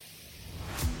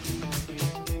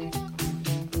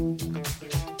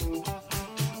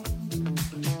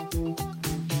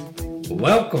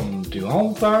Welcome to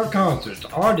On Fire Concerts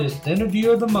Artist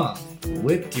Interview of the Month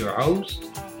with your host,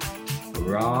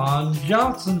 Ron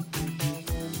Johnson.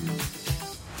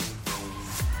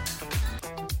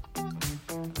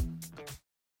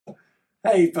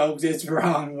 Hey folks, it's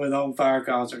Ron with On Fire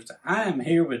Concerts. I am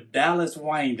here with Dallas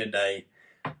Wayne today.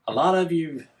 A lot of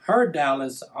you heard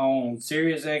Dallas on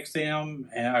Sirius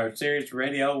XM or Sirius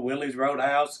Radio, Willie's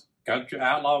Roadhouse, Country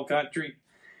Outlaw Country,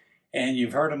 and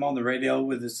you've heard him on the radio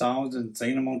with his songs and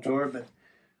seen him on tour, but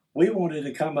we wanted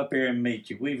to come up here and meet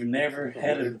you. We've never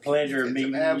had the pleasure of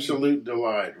meeting you. It's an absolute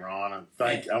delight, Ron. And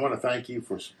I want to thank you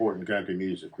for supporting country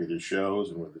music with your shows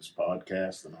and with this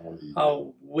podcast and all of these.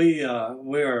 Oh, we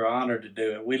are honored to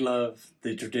do it. We love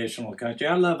the traditional country.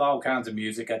 I love all kinds of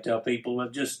music. I tell people, well,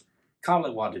 just call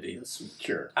it what it is.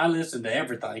 Sure. I listen to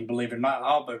everything, believe it or not,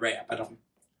 all but rap. I don't.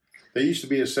 There used to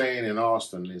be a saying in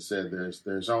Austin. They said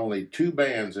there's only two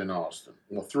bands in Austin.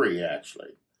 Well, three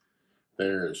actually.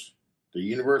 There's the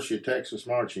University of Texas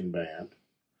Marching Band.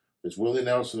 There's Willie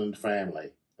Nelson and the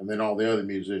Family, and then all the other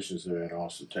musicians that are in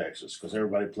Austin, Texas, because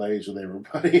everybody plays with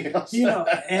everybody else. You know,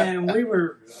 and we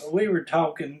were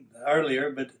talking earlier,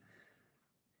 but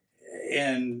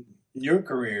in your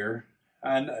career,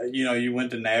 you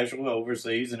went to Nashville,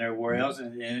 overseas, and everywhere else,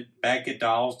 and back at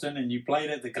Austin, and you played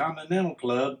at the Continental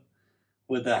Club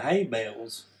with the Hay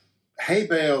Bales. Hay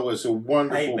Bale was a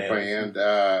wonderful band.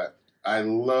 I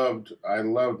loved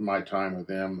my time with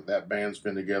them. That band's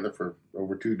been together for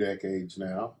over 2 decades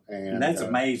now, and that's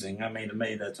amazing. I mean, to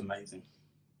me, that's amazing.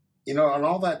 You know, and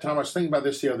all that time, I was thinking about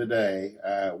this the other day.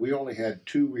 We only had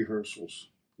 2 rehearsals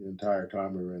the entire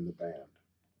time we were in the band.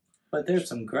 But there's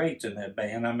some greats in that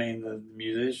band. I mean, the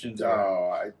musicians are...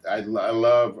 Oh, I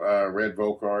love Red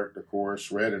Volkart, of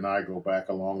course. Red and I go back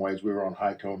a long ways. We were on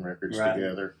High Tone Records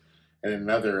together. And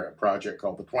another project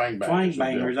called the Twang Bangers.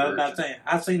 Twang Bangers. I was about to say,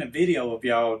 I seen a video of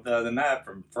y'all the other night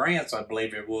from France, I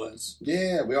believe it was.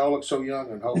 Yeah, we all looked so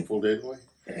young and hopeful, didn't we?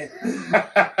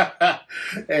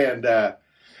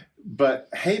 But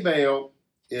Hay Bale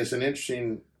is an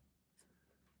interesting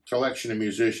collection of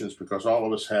musicians because all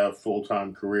of us have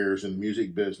full-time careers in the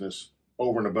music business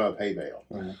over and above Hay Bale.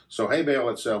 Right. So Hay Bale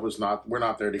itself we're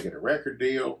not there to get a record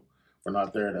deal. We're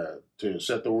not there to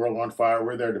set the world on fire.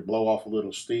 We're there to blow off a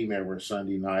little steam every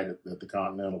Sunday night at the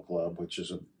Continental Club, which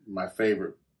is my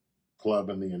favorite club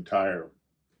in the entire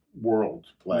world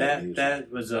to play music. That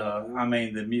was,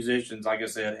 the musicians, like I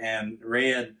said, and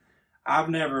Red. I've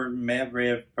never met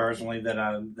Red personally that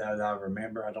I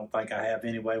remember. I don't think I have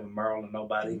anyway with Merle and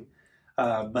nobody.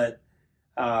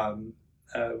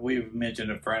 We've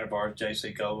mentioned a friend of ours,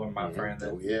 J.C. Cole, my friend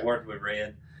that worked with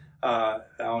Red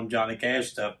on Johnny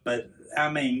Cash stuff. But, I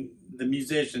mean, the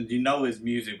musicians, you know his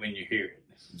music when you hear it.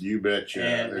 You betcha.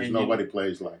 There's nobody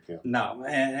plays like him. No.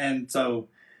 And so,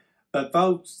 but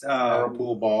folks... Earl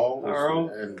Poole Ball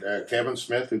and Kevin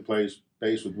Smith, who plays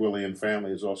bass with Willie and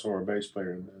Family, is also our bass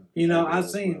player. I've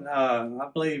seen, I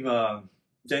believe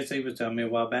J.C. was telling me a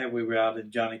while back, we were out at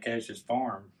Johnny Cash's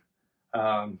farm.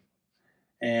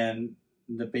 And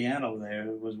the piano there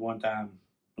was one time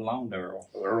belonged to Earl.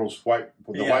 Earl's white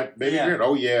baby beard.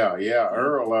 Oh, yeah.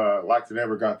 Earl, like they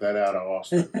never got that out of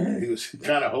Austin. He was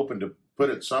kind of hoping to put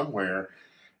it somewhere,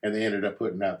 and they ended up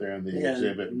putting it out there in the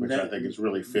exhibit, which I think is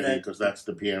really fitting because that's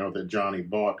the piano that Johnny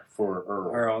bought for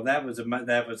Earl. That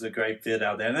was a great fit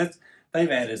out there. And they've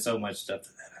added so much stuff to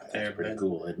that out there. That's pretty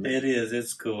cool, isn't it? It is.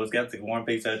 It's cool. It's got the one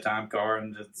piece at a time car,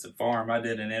 and it's a farm. I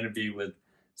did an interview with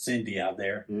Cindy out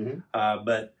there. Mm-hmm.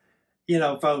 But, you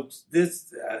know, folks,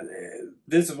 this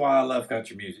is why I love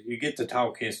country music. You get to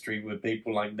talk history with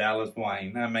people like Dallas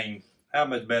Wayne. I mean, how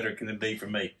much better can it be for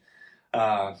me?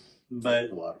 But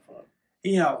a lot of fun.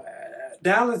 You know,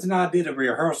 Dallas and I did a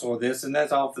rehearsal of this, and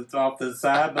that's off the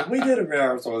side. But we did a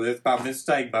rehearsal of this by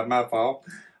mistake, by my fault.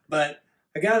 But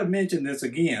I got to mention this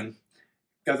again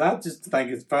because I just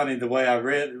think it's funny the way I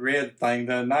read thing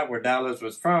the night where Dallas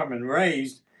was from and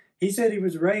raised. He said he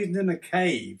was raised in a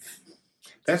cave.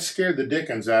 That scared the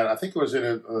dickens out. I think it was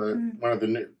in one of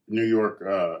the New York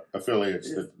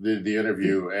affiliates that did the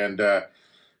interview, and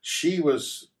she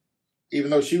was,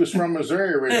 even though she was from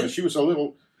Missouri originally, she was a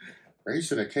little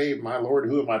raised in a cave. My Lord,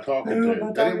 who am I talking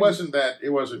to? But it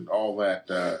wasn't all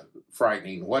that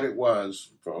frightening. What it was,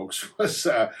 folks, was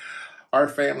our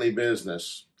family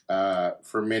business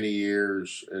for many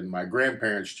years, and my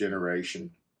grandparents'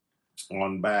 generation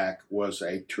on back was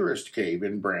a tourist cave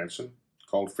in Branson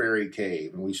called Fairy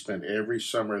Cave, and we spent every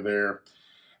summer there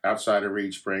outside of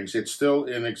Reed Springs. It's still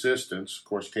in existence. Of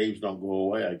course, caves don't go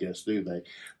away, I guess, do they?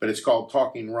 But it's called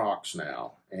Talking Rocks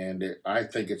now, and I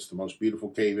think it's the most beautiful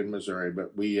cave in Missouri.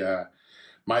 But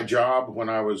my job when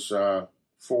I was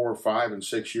 4, 5, and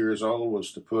 6 years old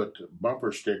was to put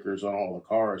bumper stickers on all the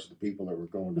cars of the people that were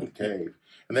going to the cave.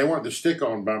 And they weren't the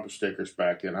stick-on bumper stickers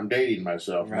back then. I'm dating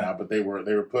myself now, but they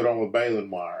were put on with baling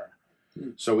wire.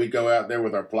 So we'd go out there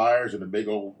with our pliers and a big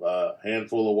old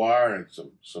handful of wire and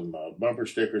some bumper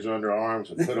stickers under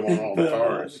arms and put them on all the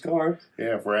cars.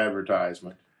 Yeah, for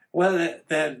advertisement. Well,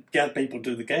 that got people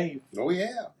to the cave. Oh,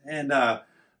 yeah. And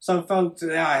so, folks,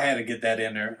 I had to get that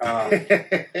in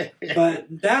there.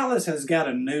 But Dallas has got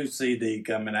a new CD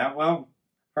coming out. Well,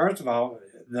 first of all,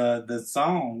 the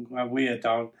song we had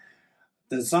talked,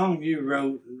 the song you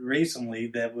wrote recently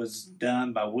that was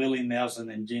done by Willie Nelson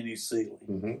and Jenny Seeley.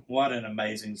 Mm-hmm. What an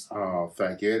amazing song. Oh,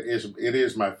 thank you. It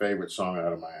is my favorite song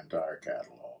out of my entire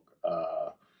catalog.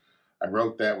 I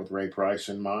wrote that with Ray Price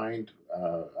in mind.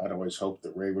 I'd always hoped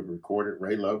that Ray would record it.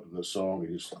 Ray loved the song.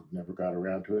 He just never got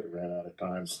around to it. Ran out of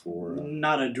time before.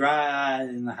 Not a dry eye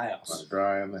in the house. Not a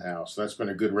dry eye in the house. That's been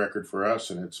a good record for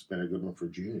us, and it's been a good one for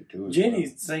Jeannie, too. Jeannie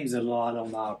sings a lot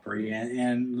on the Opry,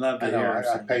 and love to hear her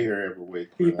sing. I pay her every week.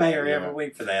 You pay her every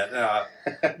week for that.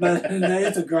 But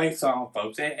it's a great song,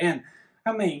 folks. And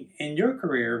I mean, in your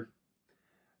career,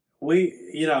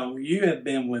 you have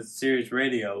been with Sirius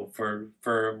Radio for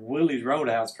Willie's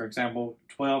Roadhouse, for example,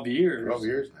 12 years. 12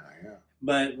 years now, yeah.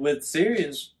 But with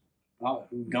Sirius,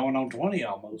 going on 20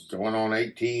 almost. Going on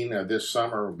 18. This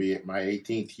summer will be my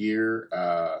 18th year.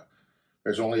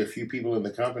 There's only a few people in the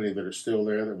company that are still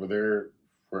there that were there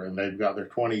and they've got their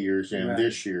 20 years in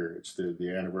this year. It's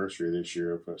the anniversary this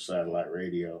year of satellite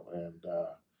radio. And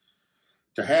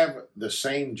to have the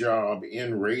same job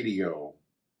in radio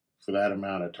for that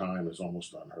amount of time is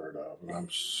almost unheard of. And I'm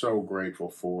so grateful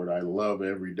for it. I love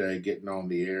every day getting on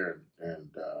the air and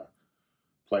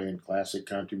playing classic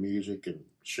country music and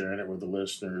sharing it with the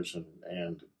listeners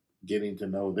and getting to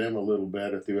know them a little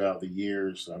better throughout the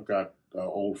years. I've got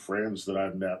old friends that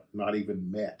I've not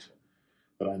even met,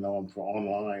 but I know them from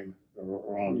online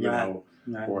or on,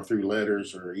 or through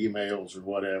letters or emails or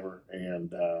whatever.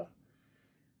 And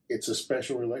it's a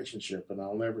special relationship, and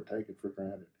I'll never take it for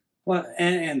granted. Well,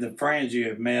 and the friends you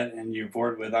have met and you've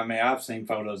worked with, I mean, I've seen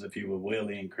photos of you with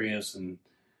Willie and Chris and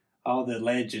all the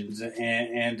legends,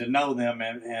 and to know them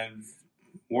and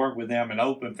work with them and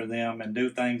open for them and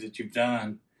do things that you've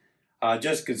done,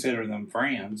 just consider them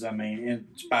friends. I mean,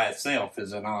 it by itself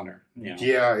is an honor.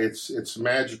 Yeah, it's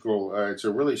magical. It's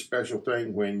a really special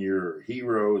thing when your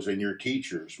heroes and your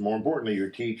teachers, more importantly,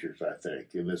 your teachers, I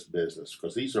think, in this business,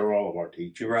 because these are all of our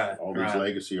teachers, all these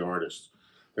legacy artists.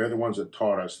 They're the ones that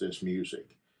taught us this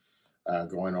music,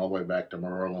 going all the way back to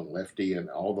Merle and Lefty and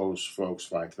all those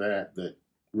folks like that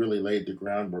really laid the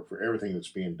groundwork for everything that's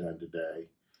being done today.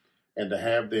 And to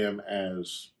have them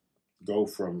go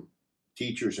from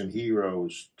teachers and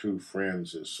heroes to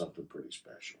friends is something pretty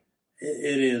special.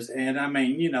 It is. And I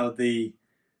mean, the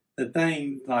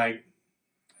thing, like,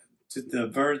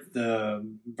 the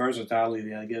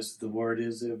versatility, I guess the word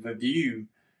is, of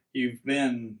you've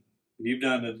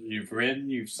done it, you've written,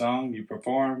 you've sung, you've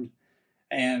performed.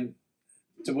 And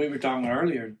so we were talking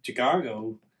earlier,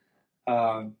 Chicago,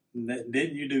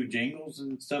 didn't you do jingles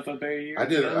and stuff up there? I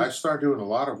did. I started doing a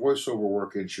lot of voiceover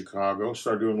work in Chicago,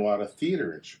 started doing a lot of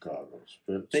theater in Chicago.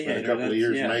 Spent a couple of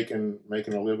years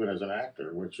making a living as an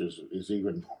actor, which is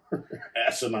even more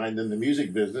asinine than the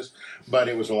music business. But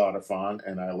it was a lot of fun,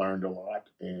 and I learned a lot.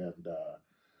 And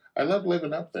I love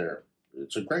living up there.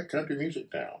 It's a great country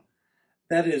music town.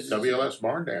 That is WLS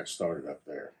Barn Dance started up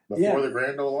there before the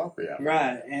Grand Ole Opry.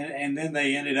 Right, and then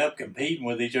they ended up competing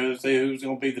with each other to see who's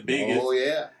going to be the biggest. Oh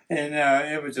yeah, and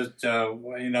it was just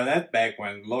that's back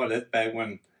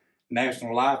when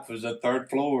National Life was a third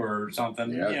floor or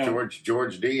something. Yeah,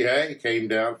 George D. Hay came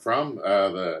down from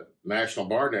the National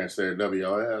Barn Dance there at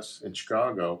WLS in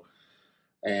Chicago,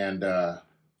 and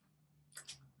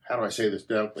how do I say this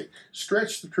delicately?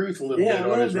 Stretched the truth a little bit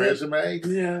on his resume.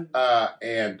 Yeah.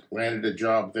 And landed a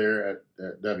job there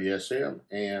at WSM.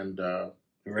 And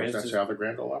that's how the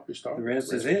Grand Ole Opry started. The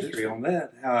rest is history on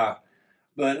that.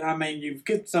 But, I mean, you've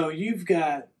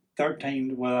got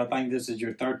 13, well, I think this is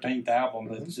your 13th album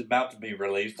that's about to be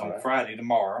released on Friday,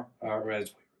 tomorrow,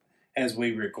 as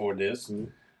we record this.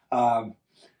 Mm-hmm.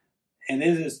 And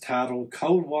it is titled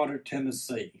Coldwater,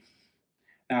 Tennessee.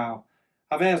 Now,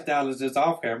 I've asked Dallas this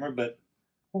off camera, but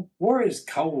where is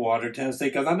Coldwater, Tennessee?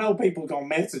 Because I know people are going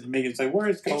to message me and say, where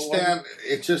is Coldwater?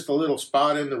 It's just a little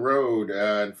spot in the road.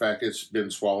 In fact, it's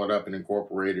been swallowed up and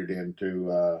incorporated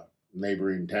into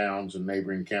neighboring towns and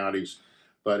neighboring counties.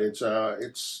 But it's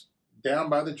down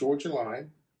by the Georgia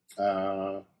line,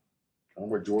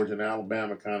 where Georgia and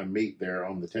Alabama kind of meet there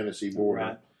on the Tennessee border.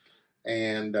 Right.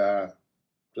 And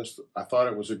I thought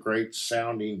it was a great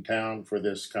sounding town for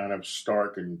this kind of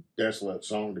stark and desolate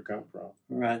song to come from.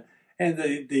 Right. And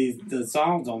the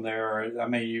songs on there are, I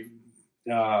mean,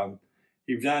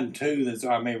 you've done two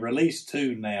released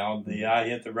two now. The I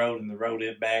Hit the Road and The Road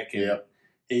Hit Back, and Yep.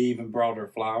 He Even Brought Her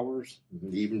Flowers.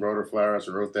 Even Brought Her Flowers.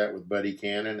 I wrote that with Buddy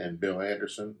Cannon and Bill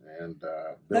Anderson, and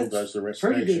Bill That's does the rest.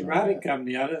 Pretty good writing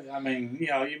company. I mean,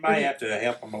 you might have to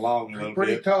help them along a little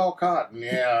pretty bit. Tall cotton,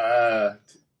 yeah.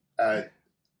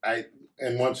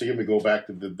 And once again, we go back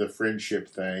to the friendship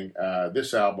thing.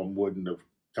 This album wouldn't have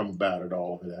come about at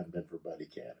all if it hadn't been for Buddy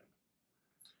Cannon.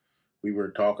 We were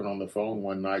talking on the phone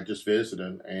one night, just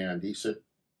visiting, and he said,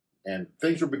 and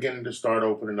things were beginning to start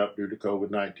opening up due to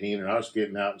COVID-19, and I was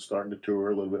getting out and starting to tour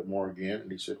a little bit more again.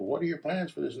 And he said, well, what are your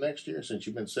plans for this next year since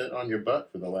you've been sitting on your butt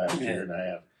for the last year and a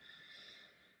half?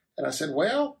 And I said,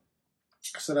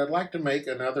 I'd like to make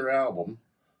another album,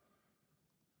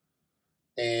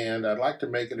 and I'd like to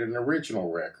make it an original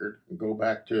record and go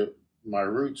back to my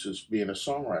roots as being a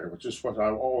songwriter, which is what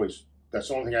that's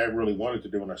the only thing I really wanted to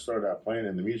do when I started out playing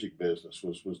in the music business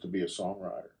was to be a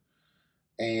songwriter.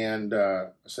 And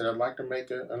I said, I'd like to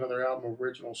make another album of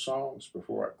original songs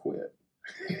before I quit.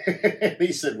 And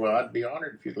he said, well, I'd be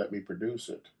honored if you'd let me produce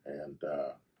it. And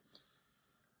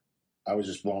I was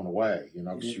just blown away,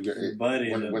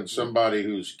 when somebody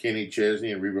who's Kenny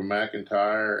Chesney and Reba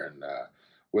McEntire and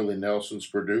Willie Nelson's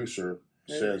producer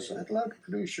says, I'd love to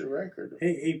produce your record.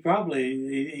 He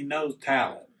knows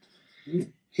talent.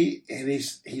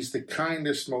 He's the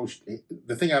kindest,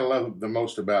 the thing I love the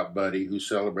most about Buddy, who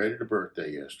celebrated a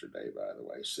birthday yesterday, by the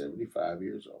way, 75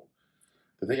 years old.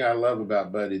 The thing I love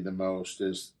about Buddy the most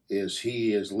is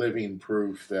he is living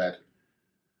proof that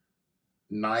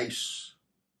nice,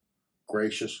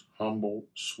 gracious, humble,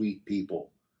 sweet people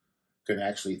can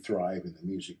actually thrive in the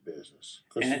music business.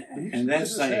 And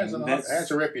that's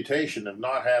has a reputation of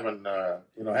not having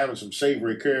having some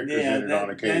savory characters in it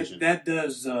on occasion.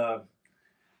 That's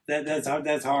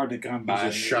hard to come by.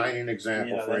 He's a shining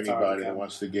example for anybody that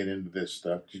wants to get into this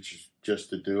stuff,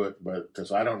 just to do it. But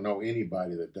because I don't know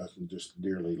anybody that doesn't just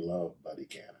dearly love Buddy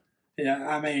Cannon. Yeah,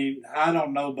 I mean, I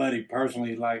don't know Buddy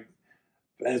personally. Like,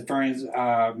 as friends,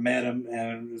 I met him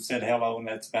and said hello, and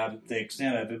that's about the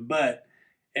extent of it. But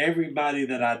everybody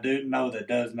that I do know that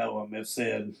does know him has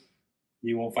said,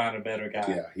 you won't find a better guy.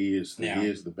 Yeah, he is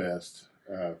the best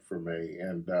for me.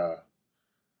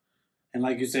 And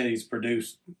like you said, he's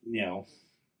produced,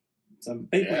 some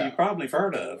people you probably have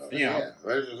heard of. Yeah,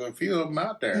 there's a few of them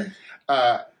out there.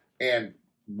 And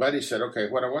Buddy said, okay,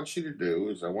 what I want you to do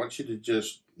is I want you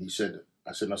to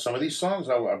I said, now some of these songs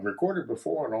I've recorded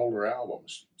before on older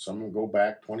albums. Some of them go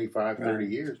back 25, 30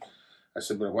 years. I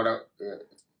said, but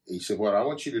he said, what I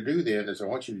want you to do then is I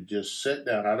want you to just sit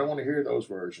down. I don't want to hear those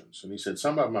versions. And he said,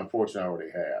 some of them, unfortunately, I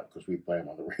already have because we play them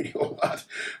on the radio a lot.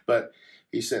 But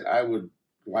he said, I would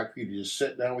like you to just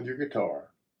sit down with your guitar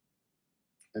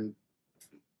and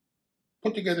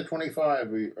put together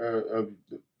 25 of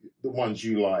the ones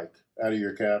you like out of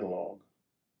your catalog.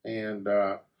 And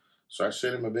so I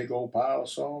sent him a big old pile of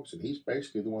songs, and he's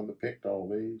basically the one that picked all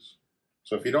these.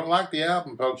 So if you don't like the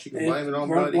album, folks, you can blame it on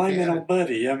Buddy. Blame it on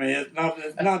Buddy. I mean,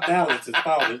 it's not Dallas's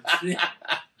fault.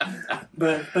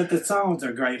 But the songs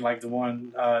are great, like the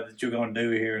one that you're going to do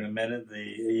here in a minute, the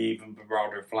Even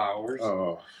Brought Her Flowers.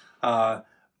 Oh.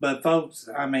 But folks,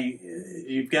 I mean,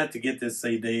 you've got to get this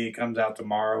CD. It comes out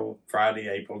tomorrow, Friday,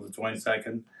 April the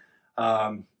 22nd.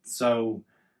 So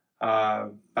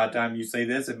by the time you see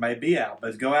this, it may be out.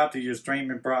 But go out to your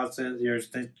streaming your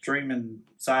streaming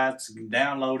sites,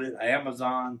 download it,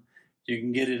 Amazon. You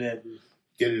can get it at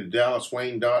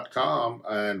DallasWayne.com,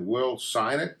 and we'll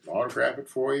sign it, autograph it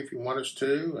for you if you want us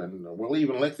to, and we'll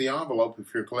even lick the envelope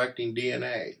if you're collecting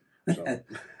DNA.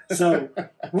 So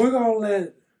we're going to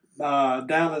let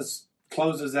Dallas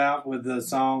closes out with the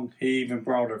song He Even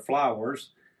Brought Her Flowers.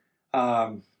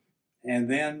 And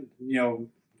then,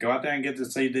 go out there and get the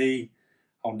CD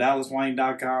on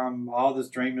DallasWayne.com, all the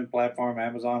streaming platform,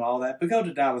 Amazon, all that. But go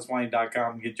to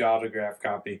DallasWayne.com and get your autographed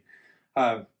copy.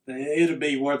 It'll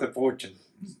be worth a fortune.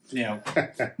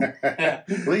 At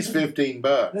least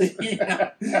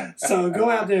 $15. So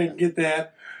go out there and get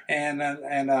that. And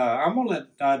I'm going to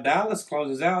let Dallas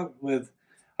close us out with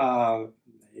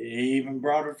He Even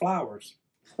Brought Her Flowers.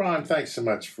 Ron, thanks so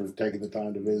much for taking the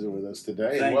time to visit with us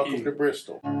today. Thank and welcome you. to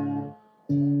Bristol.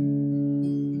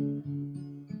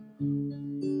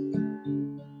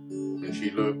 When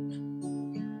she looked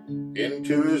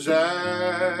into his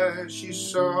eyes, she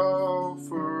saw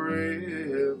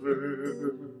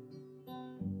forever.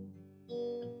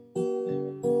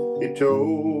 He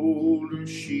told her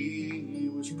she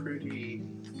was pretty,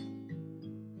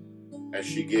 as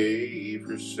she gave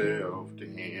herself to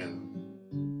him.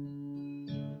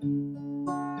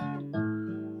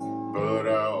 But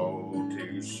all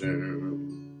too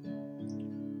soon,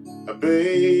 a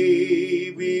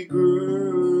baby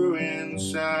grew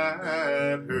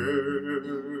inside her,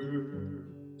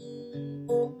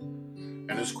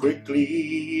 and as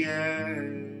quickly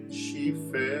as she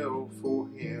fell for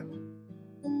him,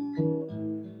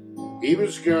 he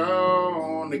was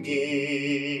gone again.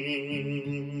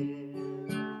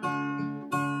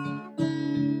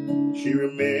 She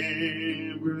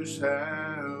remembers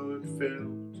how it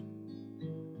felt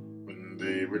when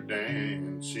they were dancing,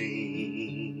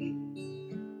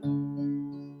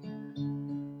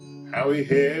 how he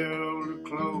held her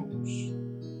close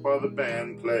while the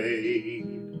band played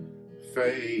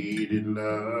Faded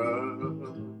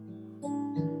Love,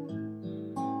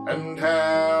 and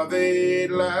how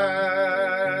they'd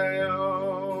lie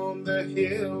on the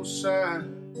hillside,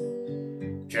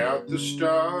 count the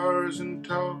stars and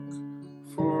talk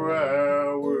for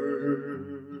hours.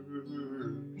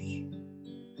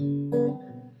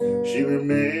 She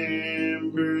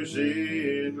remembers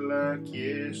it like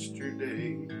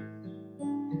yesterday.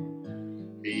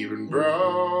 He even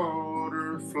brought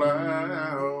her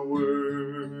flowers,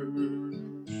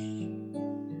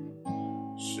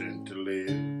 sent to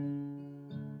live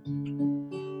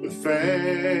with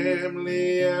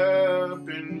family up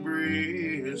in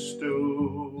Bristol.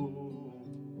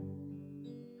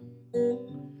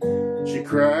 She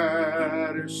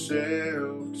cried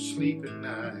herself to sleep at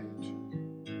night,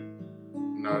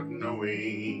 not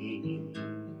knowing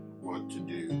what to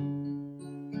do.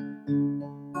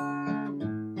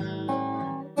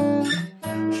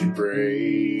 She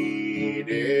prayed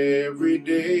every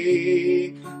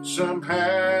day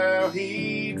somehow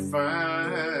he'd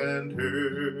find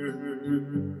her,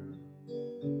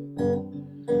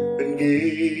 then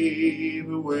gave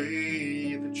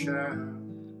away the child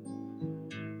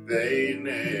they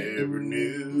never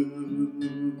knew.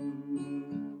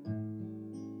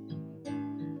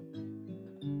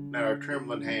 Now her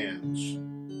trembling hands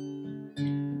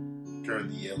turn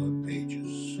the yellowed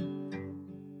pages.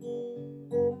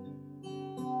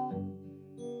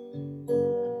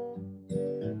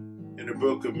 In a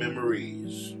book of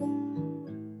memories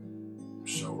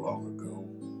so long ago.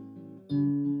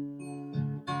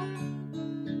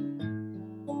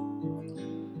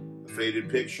 A faded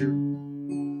picture,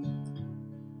 and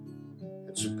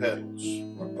some petals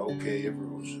or a bouquet of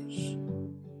roses.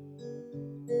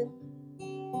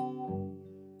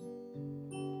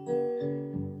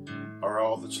 Are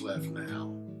all that's left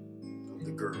now of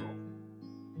the girl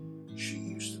she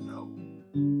used to know.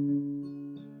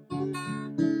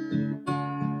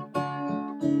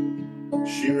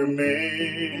 She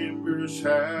remembers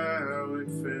how it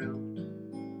felt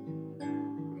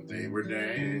when they were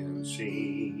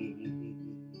dancing,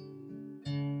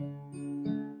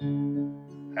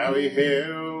 how he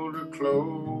held her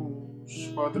close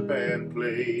while the band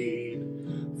played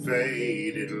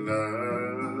Faded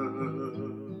Love,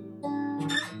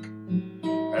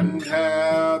 and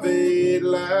how they'd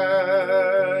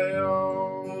lie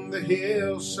on the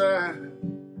hillside,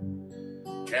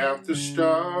 count the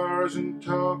stars and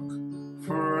talk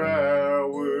for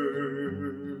hours.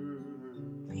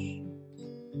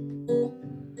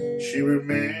 She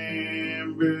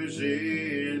remembers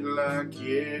it like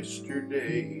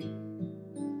yesterday.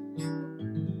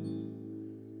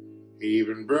 He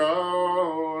even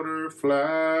brought her flowers.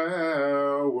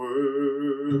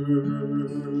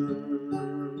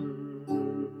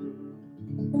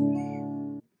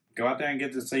 Go out there and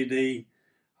get the CD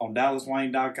on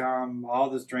DallasWayne.com, all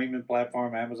the streaming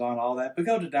platform, Amazon, all that. But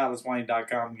go to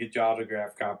DallasWayne.com and get your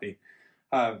autographed copy.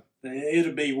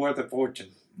 It'll be worth a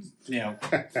fortune, you know.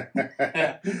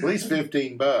 At least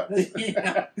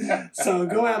 $15. Yeah. So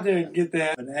go out there and get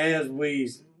that. And as we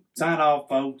sign off,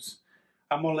 folks,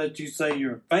 I'm going to let you say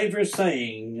your favorite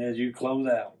saying as you close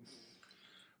out.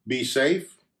 Be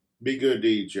safe, be good to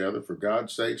each other. For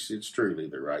God's sakes, it's truly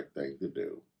the right thing to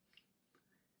do.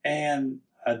 And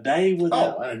a day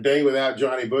without... and a day without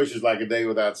Johnny Bush is like a day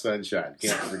without sunshine.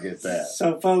 Can't forget that.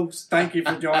 So, folks, thank you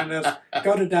for joining us.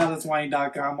 Go to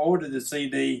DallasWayne.com, order the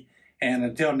CD, and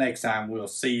until next time, we'll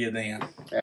see you then.